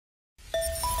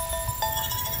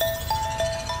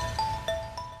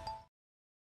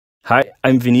Hi,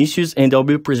 I'm Vinicius and I'll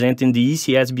be presenting the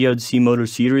ECS BLDC motor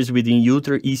series within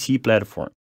Ultra EC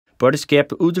platform.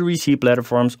 Portescap Ultra EC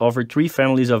platforms offer three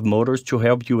families of motors to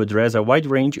help you address a wide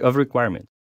range of requirements,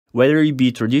 whether it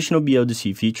be traditional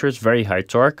BLDC features, very high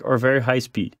torque, or very high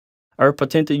speed. Our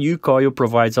patented U-coil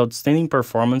provides outstanding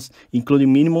performance,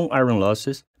 including minimal iron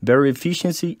losses, better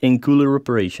efficiency, and cooler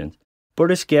operations.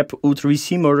 Portescap Ultra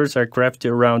EC motors are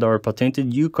crafted around our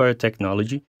patented U-coil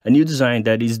technology, a new design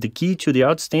that is the key to the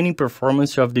outstanding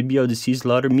performance of the BLDC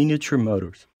slaughter miniature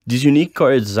motors. This unique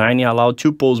coil design allows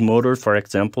two-poles motor, for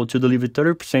example, to deliver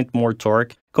 30% more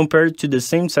torque compared to the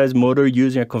same size motor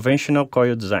using a conventional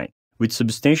coil design, with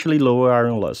substantially lower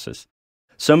iron losses.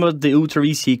 Some of the Ultra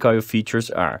EC coil features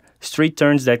are straight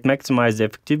turns that maximize the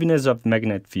effectiveness of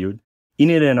magnetic field,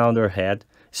 inner and outer head,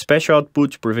 special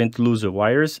output to prevent loose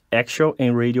wires, axial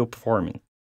and radial forming.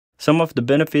 Some of the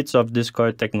benefits of this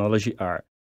coil technology are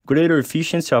greater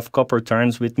efficiency of copper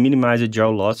turns with minimized jaw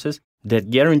losses that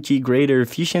guarantee greater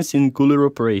efficiency in cooler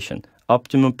operation,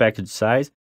 optimum package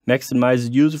size,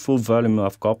 maximized useful volume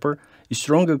of copper,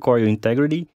 stronger coil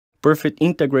integrity, perfect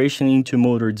integration into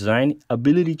motor design,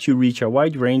 ability to reach a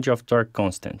wide range of torque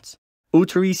constants.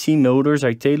 Ultra EC motors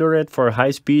are tailored for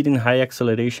high speed and high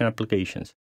acceleration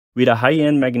applications. With a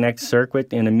high-end magnetic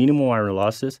circuit and a minimal iron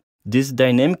losses, these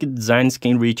dynamic designs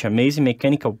can reach amazing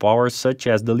mechanical power such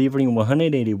as delivering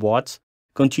 180 watts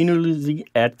continuously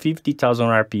at 50,000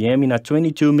 RPM in a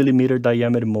 22 mm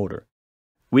diameter motor.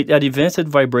 With advanced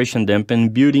vibration damping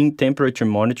and built-in temperature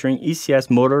monitoring, ECS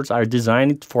motors are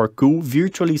designed for cool,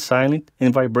 virtually silent,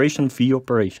 and vibration-free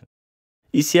operation.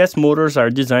 ECS motors are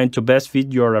designed to best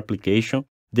fit your application.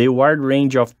 The wide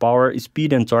range of power,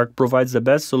 speed, and torque provides the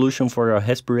best solution for your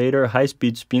respirator,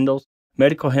 high-speed spindles,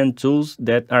 medical hand tools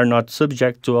that are not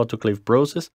subject to autoclave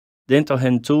process, dental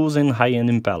hand tools, and high-end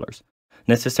impellers.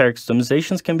 Necessary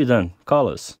customizations can be done. Call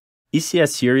us. ECS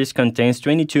Series contains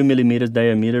 22 mm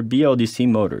diameter BLDC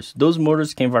motors. Those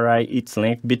motors can vary its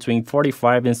length between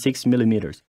 45 and 60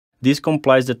 mm. This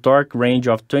complies the torque range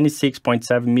of 26.7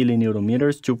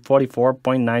 mN to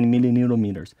 44.9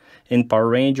 mN and power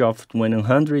range of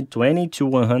 120 to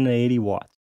 180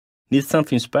 watts. Need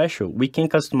something special? We can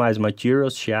customize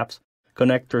materials, shafts,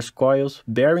 connectors, coils,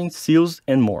 bearings, seals,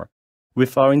 and more.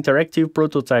 With our interactive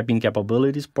prototyping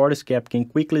capabilities, Portescap can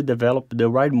quickly develop the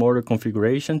right motor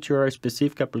configuration to your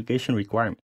specific application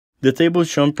requirement. The table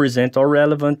shown presents all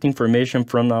relevant information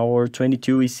from our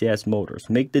 22 ECS motors.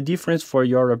 Make the difference for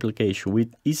your application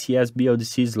with ECS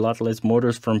BLDC slotless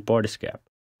motors from Portescap.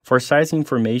 For size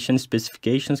information,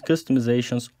 specifications,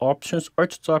 customizations, options, or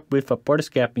to talk with a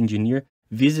Portescap engineer,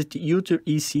 visit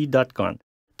ultraec.com.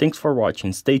 Thanks for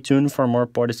watching. Stay tuned for more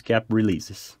Portescap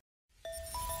releases.